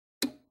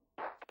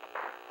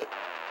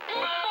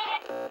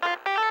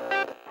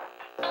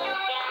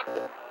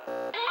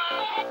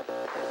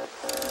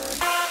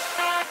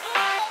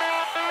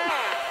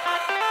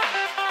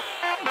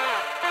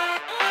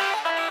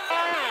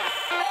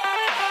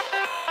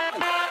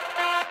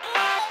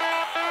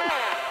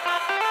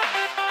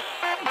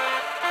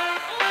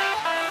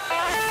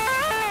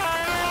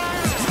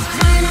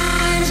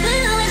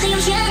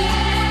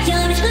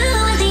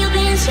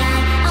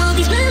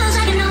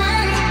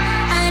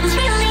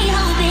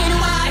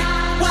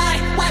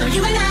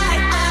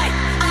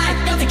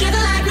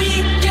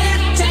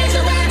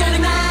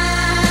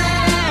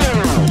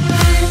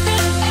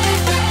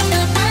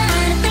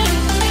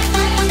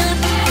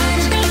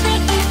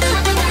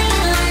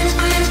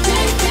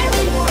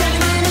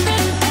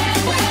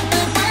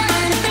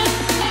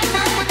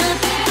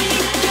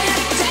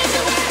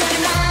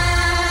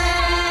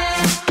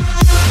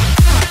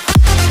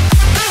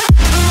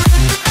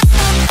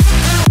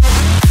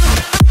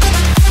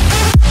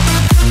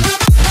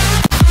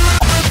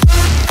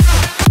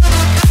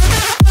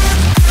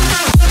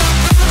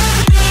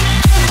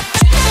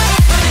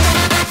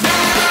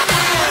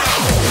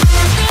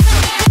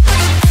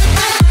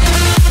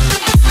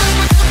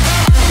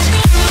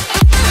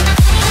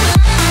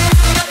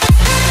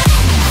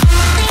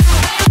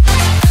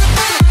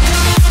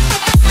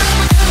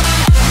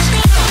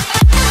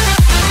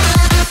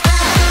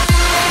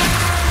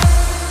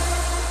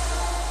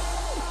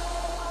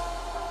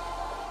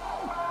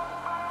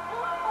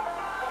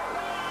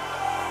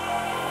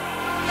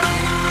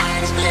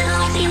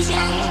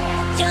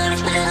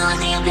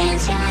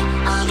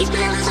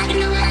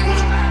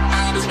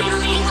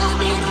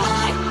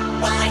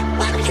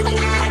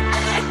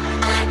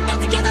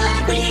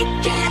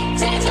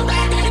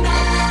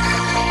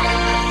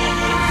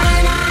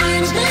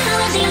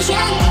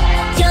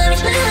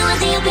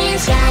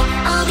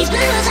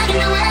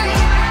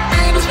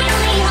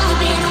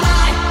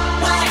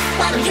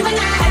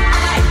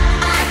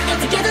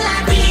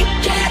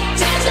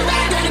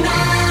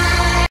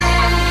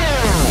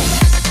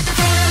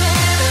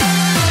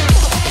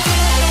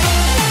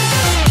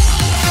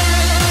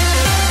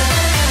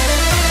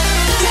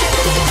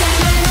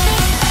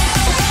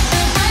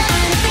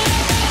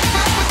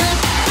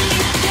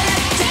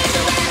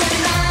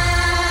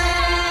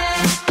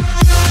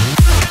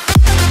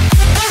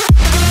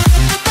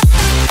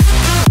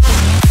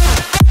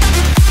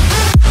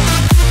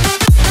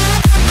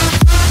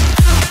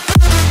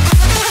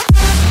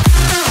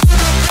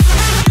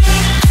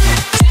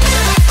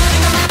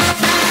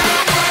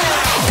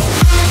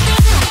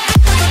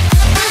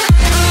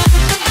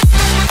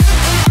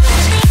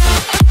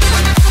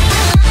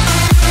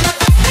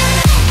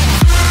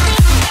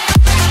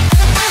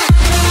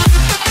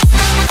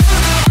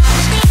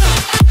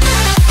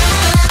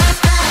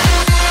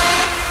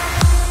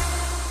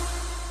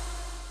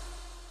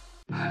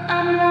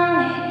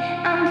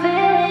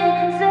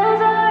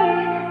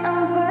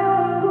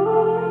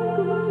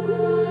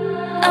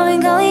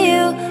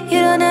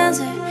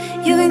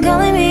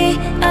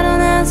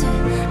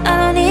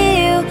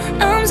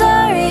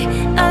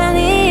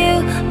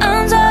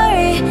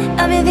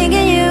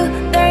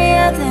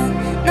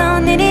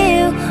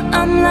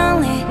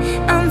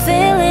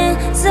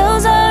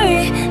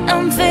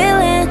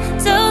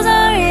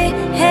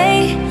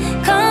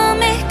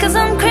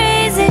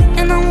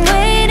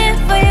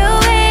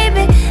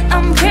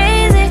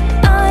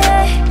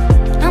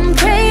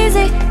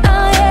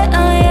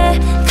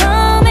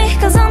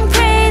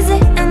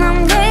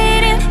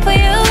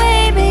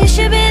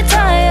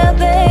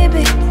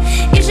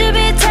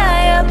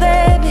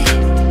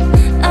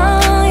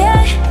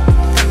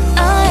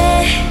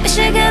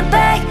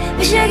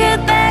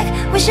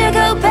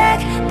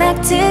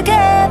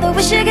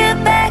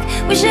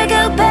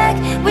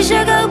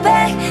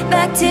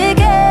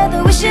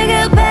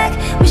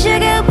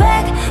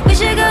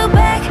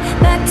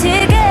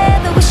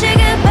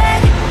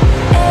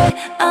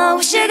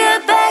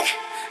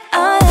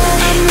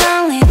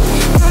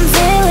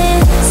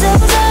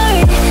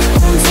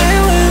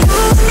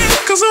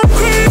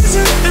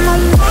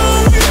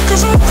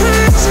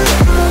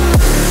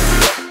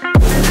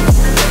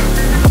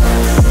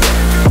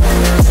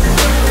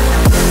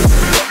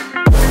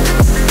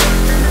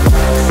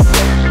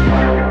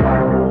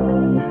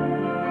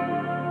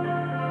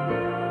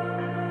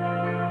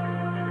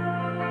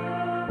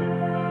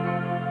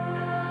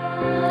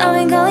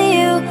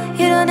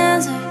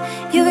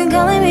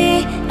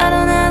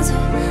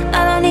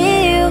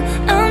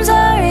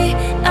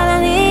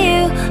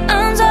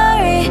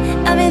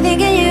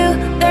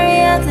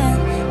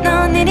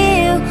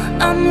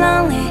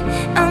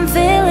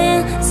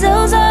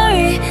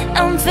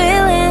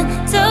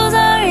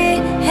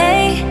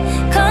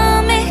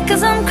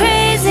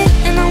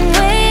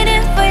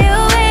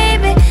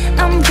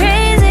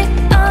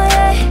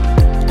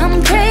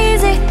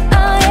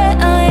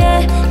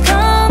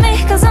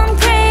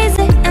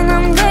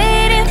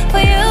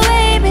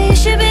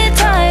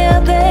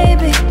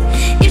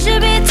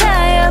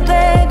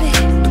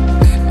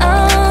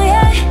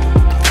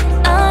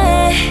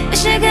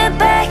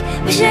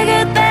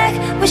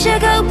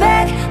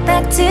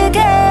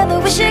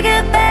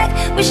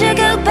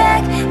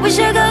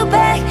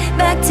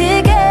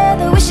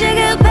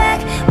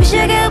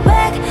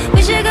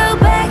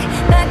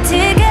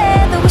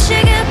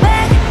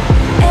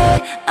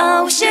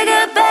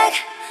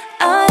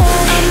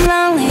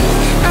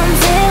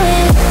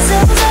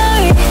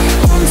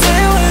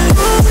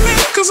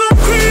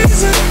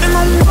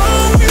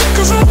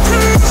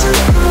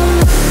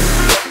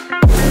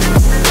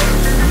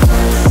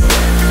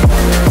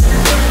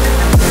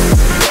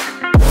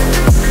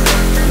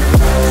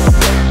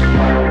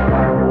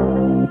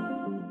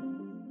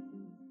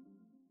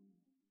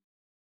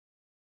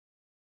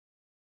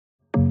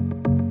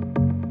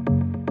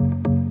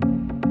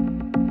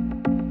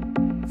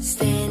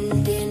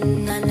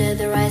Standing under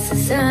the rising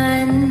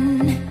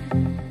sun,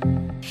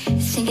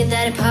 thinking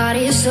that the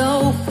party is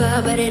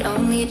over, but it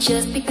only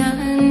just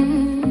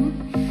begun.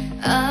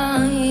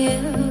 Oh, you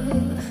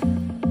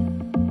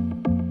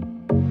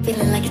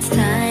feeling like it's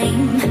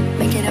time,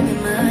 make it up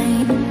your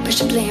mind. Push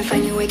the play and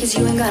find your way, 'cause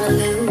you ain't gonna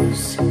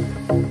lose.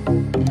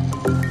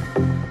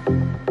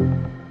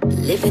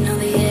 Living on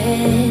the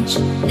edge,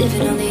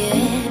 living on the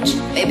edge.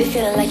 Maybe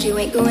feeling like you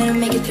ain't going to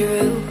make it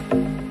through.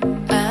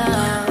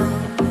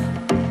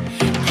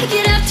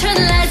 Turn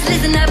the lights,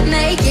 listen up,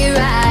 make it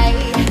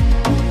right.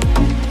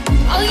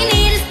 All you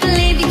need is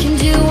believe you can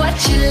do what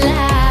you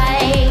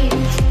like.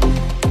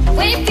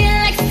 When you feel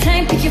like it's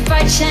time, pick your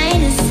bright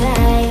shine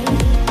inside.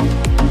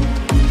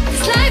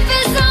 'Cause life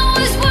is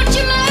always what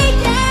you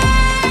make it.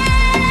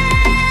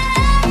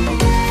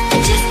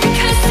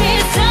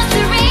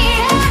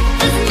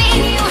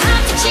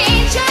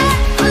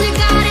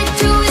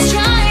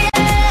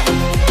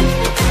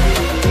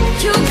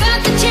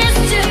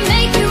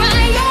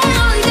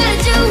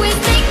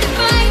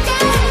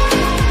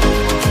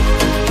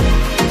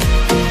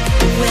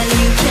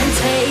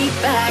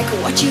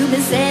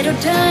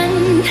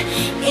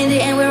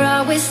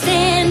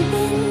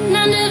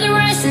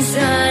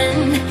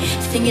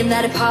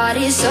 that a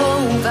party's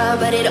over,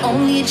 but it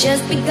only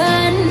just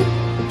begun.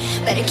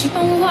 Better keep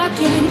on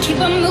walking, keep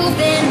on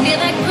moving, feel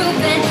like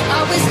proving,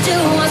 always do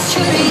what's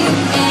true to you.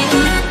 And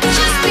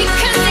just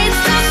because it's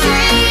so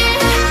sweet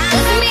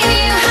doesn't mean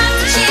you have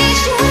to change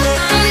it.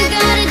 All you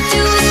gotta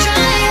do is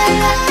try it.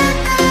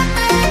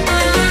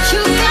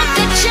 You got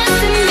the chance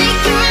to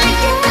make it right.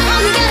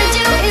 All you gotta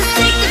do is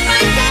take the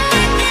fight.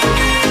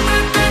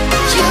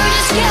 You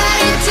just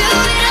gotta do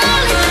it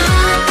all.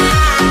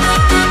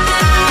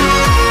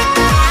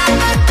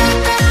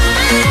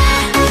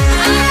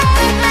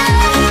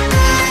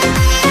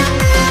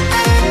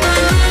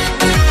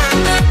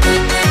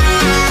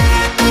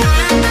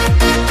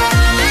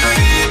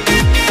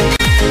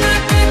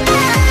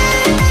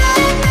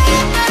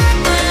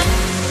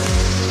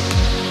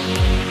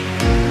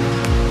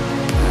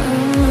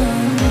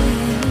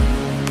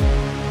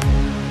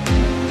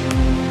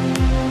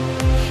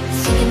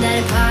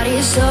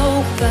 It's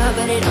over,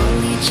 but it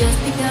only just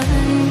begun.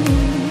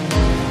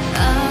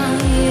 Oh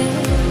yeah.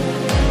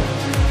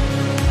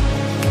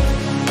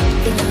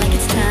 Feeling like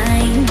it's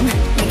time,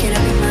 make it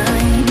up your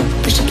mind.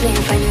 Push the play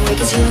and find your way,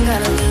 'cause you ain't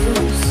gotta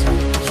lose.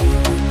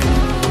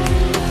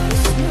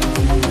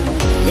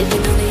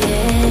 Living on the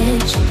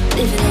edge,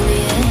 living on the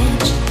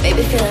edge.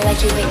 Baby, feeling like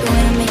you ain't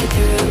gonna make it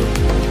through.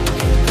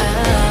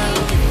 Oh.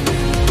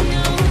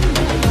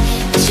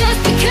 Just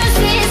because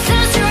it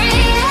sounds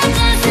real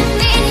doesn't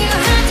mean you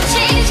have to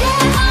change it.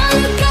 All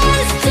you gotta do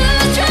is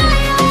try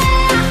it.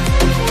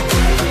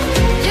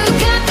 You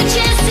got the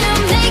chance to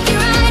make it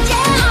right.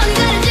 Yeah, all you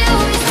gotta do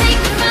is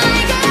take the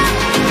fight.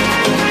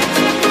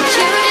 You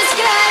just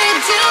gotta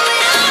do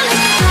it all.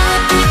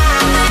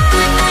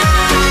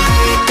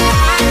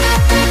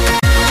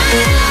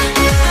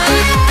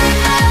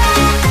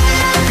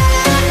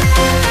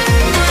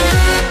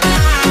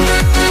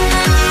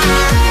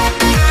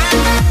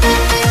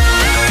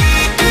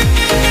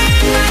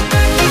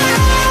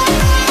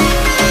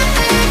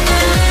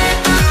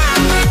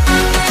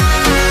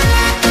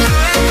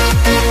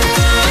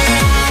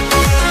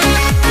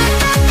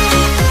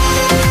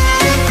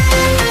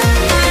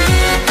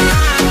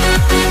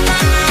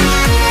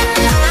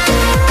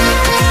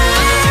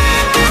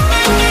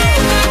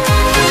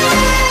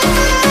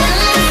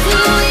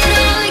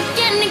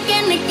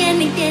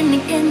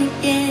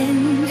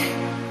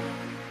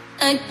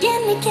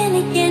 Again, again,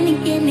 again,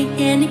 again,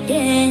 again,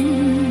 again.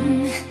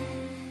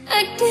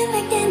 Again,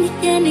 again,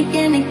 again,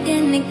 again,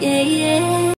 again, again, yeah.